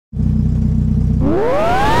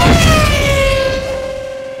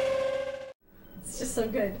is so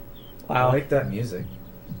good. Wow. I like that music.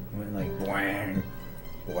 It went like wang,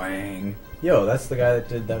 wang. Yo, that's the guy that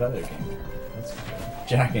did that other game. That's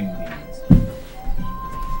Jack and Beans.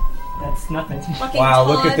 That's nothing. Fucking Wow, Todd,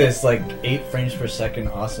 look at this, like 8 frames per second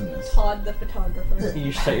awesomeness. Todd the photographer.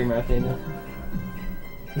 You shut your mouth, Daniel.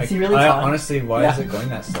 Is he really I Todd? Honestly, why Yeah. is it going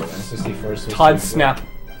that slow? N64 Switch Todd 2. Snap.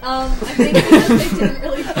 I think because they didn't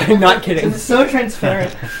really. I'm not kidding. It's so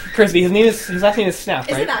transparent. Kirsty, his last name is Snap,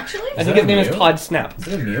 Is right? it actually? I Is think that his name is Mew? Todd Snap. Is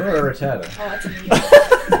it a Mew or a Rattata? Oh, that's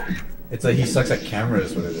a Mew. It's like he sucks at camera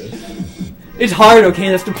is what it is. It's hard, okay?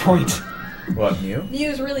 That's the point. What, Mew?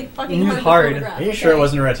 Mew's really fucking Mew's hard. hard. To photograph, Are you sure it okay?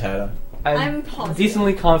 wasn't a Rattata? I'm positive.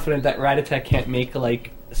 decently confident that Rattata can't make,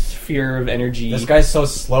 like, sphere of energy. This guy's so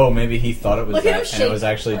slow, maybe he thought it was Look at that, him and it was shake,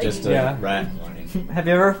 actually like- just a Yeah. rat running. Have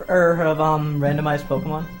you ever heard of randomized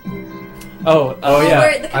Pokemon? Oh, Oh where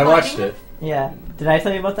yeah, the I watched combining it. Yeah. Did I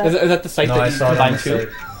tell you about that? is that the site No, that I you saw it on combine the to? site.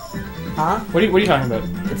 Huh? What are you talking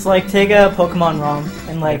about? It's like take a Pokemon ROM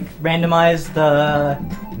and like randomize the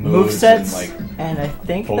Moves movesets, and, and I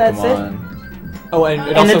think like, that's it. Pokemon. Oh, and it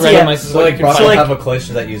And also it's- yeah. randomizes So what like, you can so, find. like- have a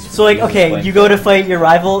clincher that uses. So like, uses okay, flame. you go to fight your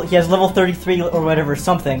rival. He has level 33 or whatever,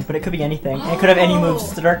 something, but it could be anything. And it could have any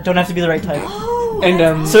moves that don't have to be the right type. Oh, And,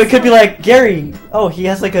 that's So it could be like Gary. Oh, he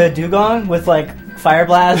has like a Dugong with like Fire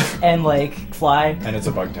Blast and Fly. And it's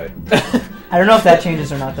a bug type. I don't know if that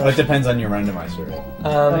changes or not though. Well, it depends on your randomizer, right?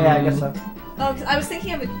 Oh yeah, I guess so. Oh, 'cause I was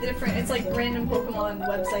thinking of a different. It's like random Pokemon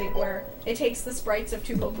website where it takes the sprites of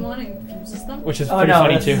 2 Pokemon and fuses them. Which is Oh, pretty no,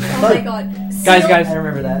 funny that's- too. Oh my god, Guys, Seal- I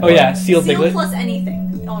remember that. Oh yeah, Sealed Seal Biglet. plus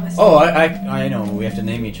anything, honestly. Oh, I know. We have to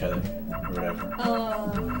name each other or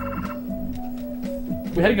whatever.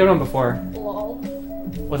 We had a good one before. Lol.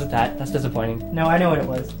 Was it that? That's disappointing. No, I know what it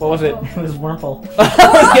was. What was it? Oh. It was Wurmple.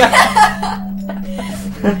 Yeah.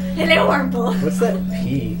 Hello, Wurmple. What's that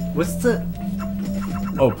P? What's the?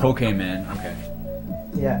 Oh, Pokemon. Okay.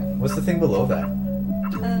 Yeah. What's the thing below that?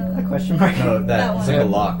 A question mark. No, That that one. it's like a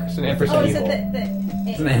lock. It's an Like ampersand. Oh, is it evil.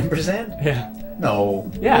 the It's an ampersand? Yeah.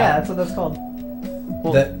 No. Yeah, Yeah. that's what that's called.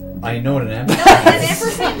 Well, That I know what an No, ampersand an is.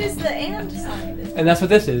 ampersand is the and sign. and that's what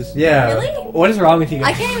this is. Yeah. Really? What is wrong with you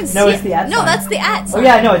I guys? can't even see No, it's it. the at No, sign. that's the at Oh sign.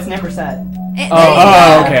 yeah, no, it's an ampersand. There Oh, you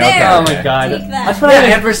oh, go. okay, There. okay, Oh okay. my god. Take that. That's what Yeah, I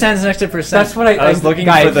ampersand's next to percent. That's what I was looking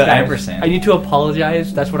guys, for the guys, ampersand. I need to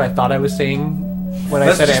apologize. That's what I thought I was saying when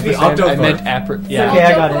Let's I said just be ampersand. I Octothorpe. meant apper. Yeah. okay,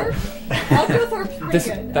 I got Octothorpe? Octothorpe's pretty This-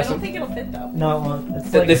 good. I that's don't a- think it'll fit though. No, it won't.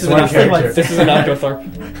 It's Th- this is one an character. Octothorpe. This is an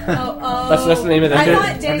Octothorpe. Oh, That's the name of that. I I'm thought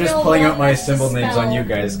I'm just Daniel pulling out my wanted to symbol names on spell- you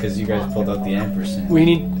guys because you guys pulled out the ampersand. We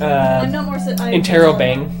need I'm not more. Intero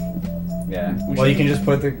Bang. Yeah. We Well, you should- can just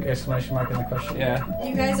put the exclamation mark in the question. Yeah.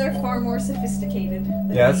 You guys are far more sophisticated. Than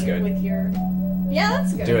Yeah, that's me good. With your. Yeah,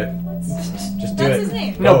 that's good. Do it. That's Just do it. his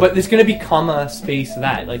name. No, Oh. but it's gonna be comma space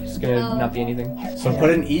that. Like it's gonna Oh. not be anything. So put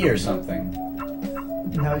an E or something.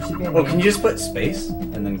 No, it should be. Oh, can you just put space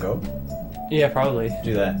and then go? Yeah, probably.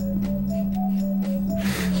 Do that.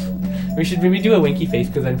 We should maybe do a winky face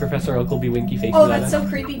because then Professor Oak will be winky face. Oh, that's so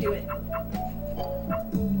creepy. Do it.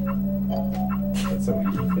 That's a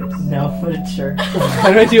winky face. No, but sure.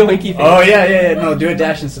 How do I do a winky face? Oh yeah. No, do a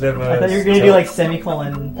dash instead of a. I thought you were gonna do tilt. like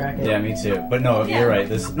semicolon bracket. Yeah, me too. But no, Yeah. you're right.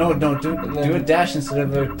 This no, do a dash instead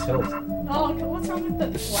of a tilt. Oh, what's wrong with the?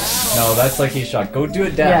 Wow. No, that's like he's shot. Go do a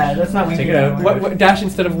Yeah, dash. that's not Take winky it out. anymore. What dash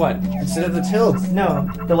instead of what? Instead of the tilt. No,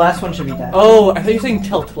 the last one should be that. Oh, I thought you were saying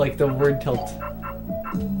tilt, like the word tilt.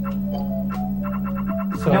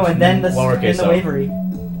 So No, and then the Lowercase in the o. wavery.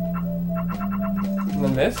 and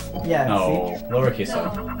then this Yeah. No, lowercase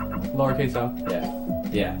o. No. lowercase o.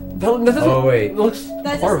 Yeah. That doesn't. Oh, wait. It looks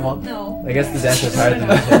That horrible. doesn't. No. I guess the dash is higher than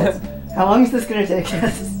the tilt. See? How long is this gonna take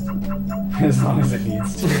us? As long as it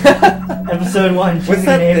needs to. Episode 1. What's choosing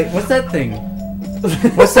that name. thing? What's that thing?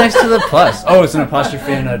 What's next to the plus? Oh, it's an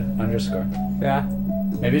apostrophe and an underscore. Yeah.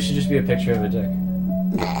 Maybe it should just be a picture of a dick.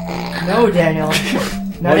 No, Daniel. Not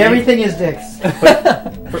What do you- everything is dicks.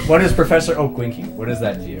 What is Professor Oak winking? What is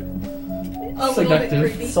that to you? A little bit Seductive.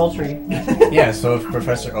 creepy. Sultry. Yeah, so if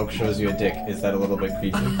Professor Oak shows you a dick, is that a little bit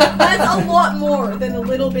creepy? That's a lot more than a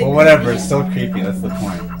little bit. Well, whatever, creepy. it's still creepy, that's the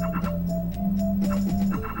point.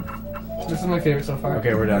 This is my favorite so far.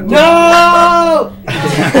 Okay, we're done. No!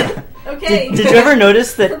 Okay. Did you ever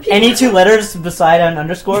notice For that people- any 2 letters beside an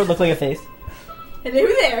underscore look like a face? Hello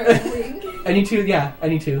there. Wink. Any two, yeah,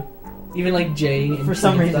 any two. Even like J. And For T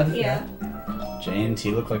some and reason. stuff. Yeah. J and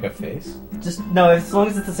T look like a face? Just no, as long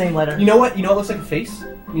as it's the same letter. You know what? You know what looks like a face?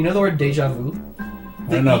 You know the word deja vu?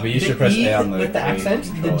 I don't know, but you should press A on the with the A accent.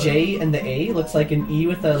 The controller. J and the A looks like an E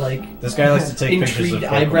with a like This guy likes to take pictures of intrigued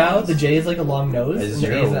eyebrow. Pokemons. The J is like a long nose, A and the A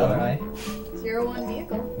zero is the other one. eye. 01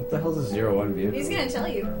 vehicle. What the hell's a 0-1 vehicle? He's gonna tell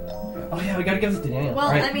you. Oh yeah, we gotta give this to Daniel. Well,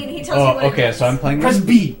 Alright. I mean, he tells you what it okay, is. so I'm playing Press this?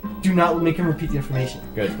 B. Do not make him repeat the information.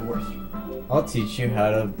 Good. It's the worst. I'll teach you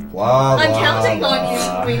how to blah, blah, I'm counting on you.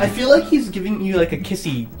 blah. Wait. I feel like he's giving you like a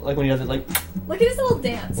kissy, like when he does it, like. Look at his little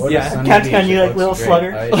dance. What Yeah, is Sunny counting on Beach? you It like looks little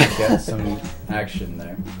great. slugger. I get some action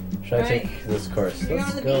there. Should I Right. take this course? You're Let's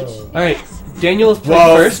on the go. beach. Alright, Daniel is playing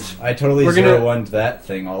Whoa! first. I totally We're gonna- 0-1'd that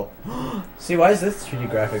thing all. See, why is this 3D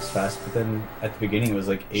graphics fast? But then at the beginning it was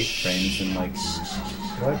like 8 frames and like.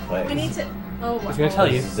 What do I play? We need to. Oh, wow. I was gonna tell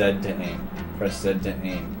you. Press Z to aim. Press Z to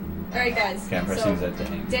aim. Alright, guys. Okay, I'm pressing Z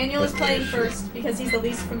to aim. Daniel is Press playing A. first because he's the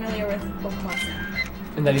least familiar with Pokemon Snap.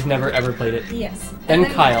 And that he's never ever played it. Yes. Then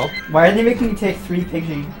And Kyle. Why are they making me take 3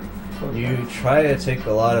 Pidgey? You try to take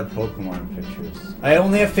a lot of Pokemon pictures. I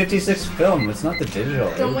only have 56 film. It's not the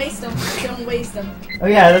digital. Don't waste them. Don't waste them. Oh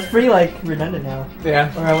yeah, that's pretty like redundant now. Yeah.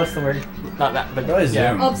 Or what's the word? Not that, but How do I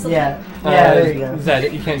yeah. zoom? Obsolete. Yeah. Yeah, there you go. Z.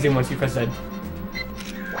 You can't zoom once you press Z.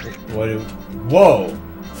 What do? Whoa!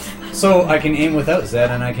 So I can aim without Z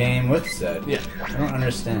and I can aim with Z. Yeah. I don't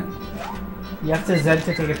understand. You have to Z to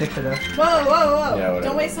take a picture though. Whoa, whoa, whoa. Yeah, whatever.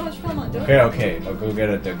 Don't waste so much film on. Don't. Okay. I'll go get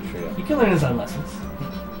a Dugtrio. He can learn his own lessons.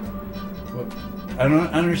 I don't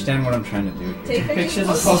understand what I'm trying to do here. Take Pictures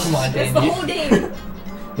of Pokemon, That's the Daniel. whole game.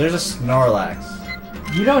 There's a Snorlax.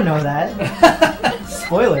 You don't know that.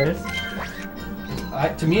 Spoilers.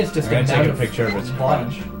 To me, it's just I'm gonna down take a to picture of its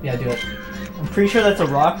body. crotch. Yeah, do it. I'm pretty sure that's a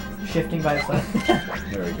rock shifting by itself.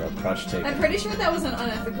 There we go. Crotch taken. I'm pretty sure that was an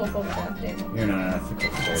unethical photograph, Daniel. You're not an ethical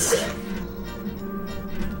photograph.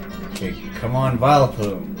 Okay, come on,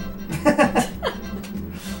 Vileplume.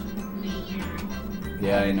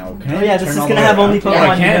 Yeah, I know. Can Oh I yeah, this turn is all gonna the way have only around? Pokemon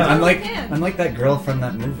Yeah, I you can. know. I'm like that girl from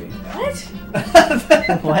that movie. What?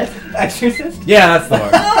 What? Exorcist? Yeah, that's the one.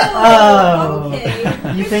 Oh, okay.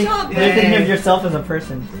 You Good think job, you're thinking Daniel. of yourself as a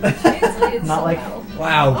person? Translated Not so like- well.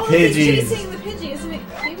 Wow, Oh, he's Pidgeys. chasing the Pidgey, isn't it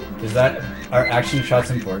cute? Is that are action shots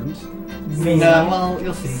important? Maybe. Well,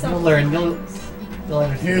 you'll see. Some- You'll learn. You'll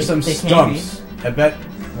understand. Here's some They can stumps. I bet.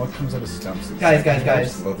 What comes out of stumps? Guys.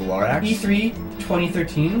 The Lorax? E3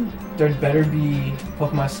 2013, there'd better be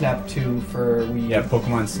Pokemon Snap 2 for Wii U. Yeah,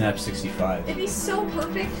 Pokemon Snap 65. It'd be so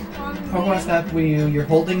perfect on Pokemon Snap Wii U, you're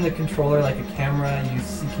holding the controller like a camera, you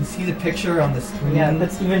can see the picture on the screen. Yeah,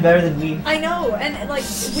 that's even better than we. I know, and like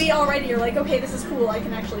we already are like, okay, this is cool. I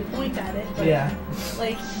can actually point at it. But, Yeah.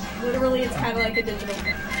 Like literally, it's kind of like a digital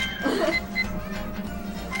thing.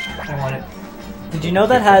 I want it. Did you know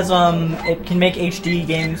that has it can make HD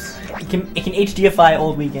games? It can HDify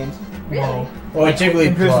old Wii games. Really? Whoa. Oh, Like, Jigglypuff.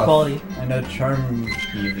 improves the quality. And a Charm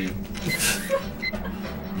Eevee.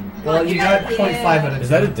 Well, you got 0.5 out of 2. Is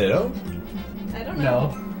that a Ditto? I don't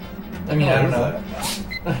know. No. I mean, I don't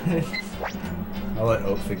What know. is I'll let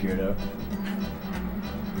Oak figure it out.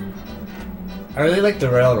 I really like the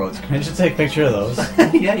railroads. Can I just take a picture of those?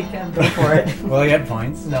 Yeah, you can. Go for it. Will I get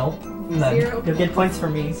points? No. None. 0. You'll get points for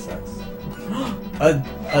me. Sucks. A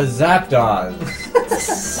Zapdos.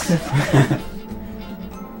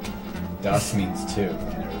 Das means two,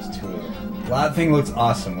 and there was 2 of them. That thing looks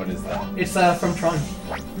awesome. What is that? It's from Tron.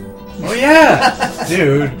 Oh yeah,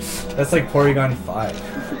 dude. That's like Porygon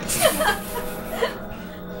 5.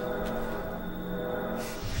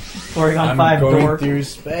 Porygon I'm 5 going door. through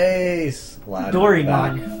space. Lad Dorygon.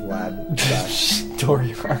 back, lad back.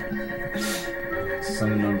 Dorygon.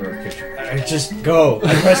 Some number of pictures. Just go.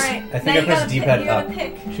 I press. Alright, I now think I you press gotta D-pad pick- you up. gotta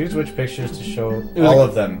pick. Choose which pictures to show. was All like-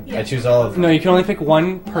 of them. Yeah. I choose all of them. No, you can only pick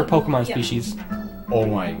one per Pokemon Yeah. species. Oh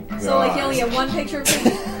my god. So like you only get one picture of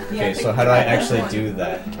Pidgey. Okay, so how do I actually do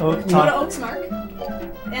that? Oh, You go to top. Oak's Mark,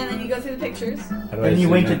 and then you go through the pictures. How do I And you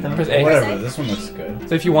zoom wink in? at them. Press A. Whatever. Press A. This one looks good.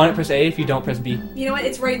 So if you want it, press A. If you don't, press B. You know what?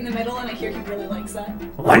 It's right in the middle, and I hear he really likes that.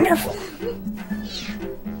 Wonderful.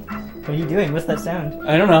 What are you doing? What's that sound?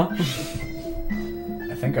 I don't know.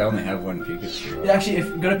 I think I only have one Pikachu. Actually, if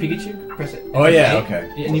you go to Pikachu, press it. Oh yeah. A, Okay.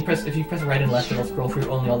 And you press if you press right and left, it'll scroll through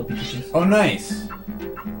only all the Pikachu's. Oh nice.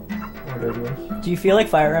 Order everyone. Do you feel like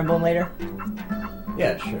Fire Emblem later?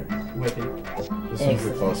 Yeah, sure. Wicked. This one's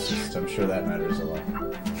the closest. I'm sure that matters a lot.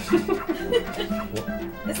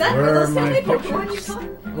 Is that Where are are those the my only Pokemon you pictures?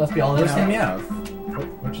 caught? Must be all in Where's the now.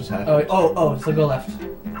 Meowth? What just happened? Oh, so go left.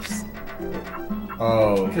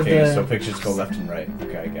 Oh, 'Cause okay, the- so pictures go left and right.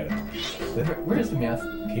 Okay, I get it. Where is the Meowth?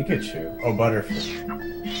 Pikachu. Oh, Butterfree.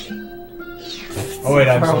 Oh wait,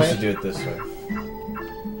 I'm Far supposed away. to do it this way.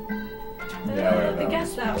 Yeah, I whatever.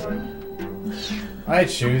 guess that one. I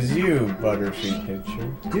choose you, Butterfree picture.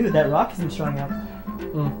 Dude, that rock isn't showing up.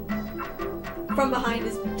 From behind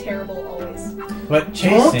is terrible always. But Don't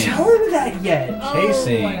chasing. tell him that yet.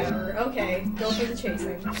 Chasing. Oh, whatever. Okay, go for the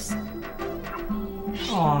chasing.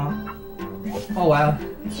 Aww. Oh wow.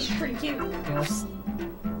 This is pretty cute. Yes.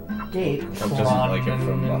 Gate. It doesn't like it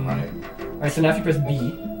from behind. Alright, so now if you press B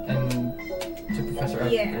and to Professor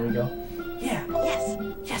F, Yeah. there we go. Yeah.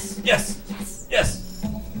 Yes. Yes! Yes! Yes!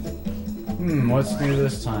 What's new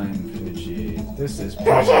this time, Fiji? This is pretty.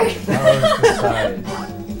 How is the size?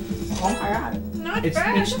 Oh my god. Not It's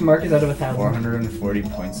bad. each mark is out of 1,000. 440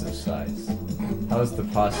 points of size. How's the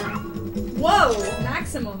posse? Whoa,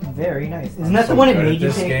 maximum. Very nice. Isn't I'm that so the one it good at made you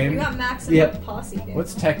this take? game. You got maximum Yep. posse. Dude.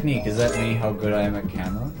 What's technique? Is that me how good I am at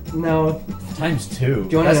camera? No. Times 2. Do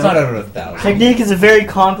you wanna That's know? not out of 1,000. Technique is a very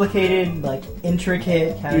complicated, like,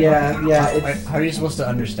 intricate category. Yeah, it's... How are you supposed to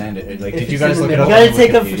understand it? Like, If did you it's guys in the look it middle. up? You gotta on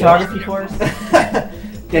take a Wikipedia? photography course.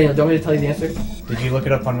 Daniel, do you want me to tell you the answer? Did you look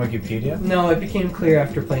it up on Wikipedia? No, it became clear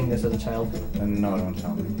after playing this as a child. Then no, don't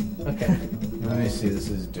tell me. Okay. Let me see. This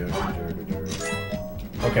is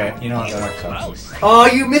Okay, you know what? That sucks. Oh,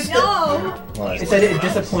 you missed it! No. What? It said it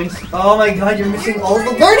disappoints. Oh my god, you're missing all of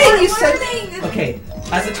the learning you said! Learning. Okay,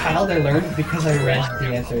 as a child I learned because I read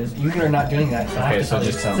the answers. You are not doing that, so I have Okay, to so tell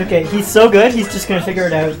you. just tell It's me. okay. He's so good, he's just gonna figure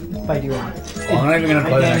it out by doing it. Well, I'm not even gonna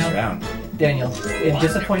play the next Daniel. round. Daniel, it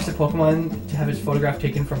disappoints the Pokemon to have its photograph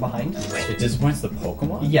taken from behind. It disappoints the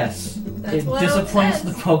Pokemon? Yes. That's It what it disappoints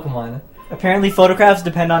says. the Pokemon. Apparently photographs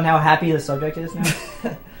depend on how happy the subject is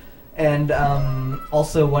now. And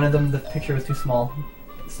also one of them, the picture was too small,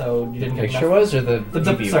 so you The didn't get picture enough. was, or the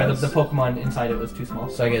EV Sorry, was? the Pokemon inside it was too small.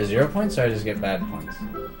 So I get 0 points, or I just get bad points?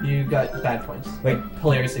 You got bad points. Wait,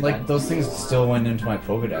 hilariously Like, bad. those things still went into my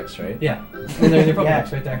Pokedex, right? Yeah. And there's your Pokedex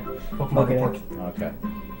Yeah. right there. Pokemon report. Pokedex. Okay.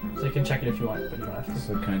 So you can check it if you want, but you don't have to.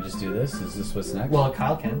 So can I just do this? Is this what's next? Well,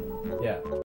 Kyle can. yeah.